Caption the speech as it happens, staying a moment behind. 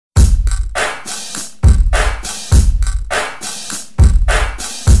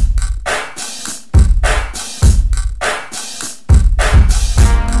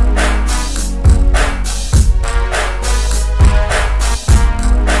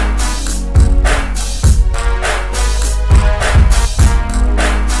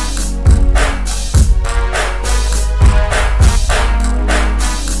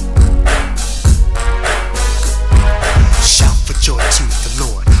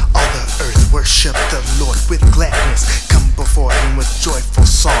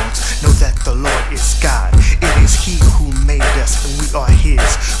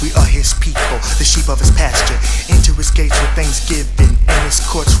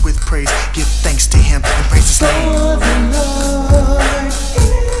praise. Give thanks to him and praise his name. For the Lord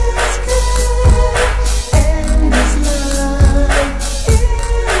is good, and his love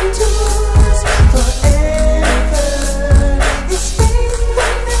endures forever. His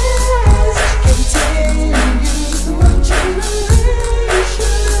faithfulness continues throughout generations.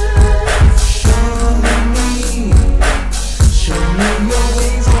 Show me your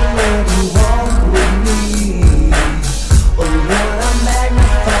ways, oh Lord, and walk with me. Oh Lord, I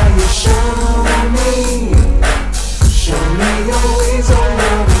magnify you. Show me your ways, oh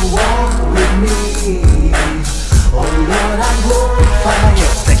Lord, and walk with me. Oh Lord, I glorify you.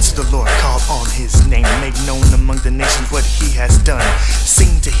 Give thanks to the Lord, call on his name, make known among the nations what he has done.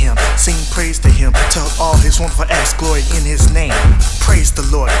 Sing to him, sing praise to him, tell all his wonderful acts, glory in his name. Praise the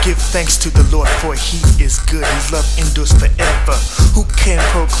Lord, give thanks to the Lord, for he is good, his love endures forever. Who can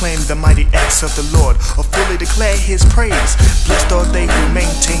proclaim the mighty acts of the Lord, or fully declare his praise? Blessed are they who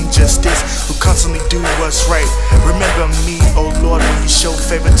maintain justice, who constantly do what's right. Remember me, O Lord, when you show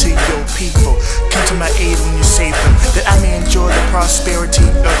favor to your people. Come to my aid when you save them, that I may enjoy the prosperity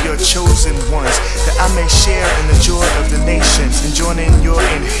of your chosen ones, that I may share in the joy of the nations, and join in your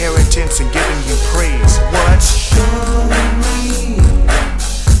inheritance and giving you praise. What?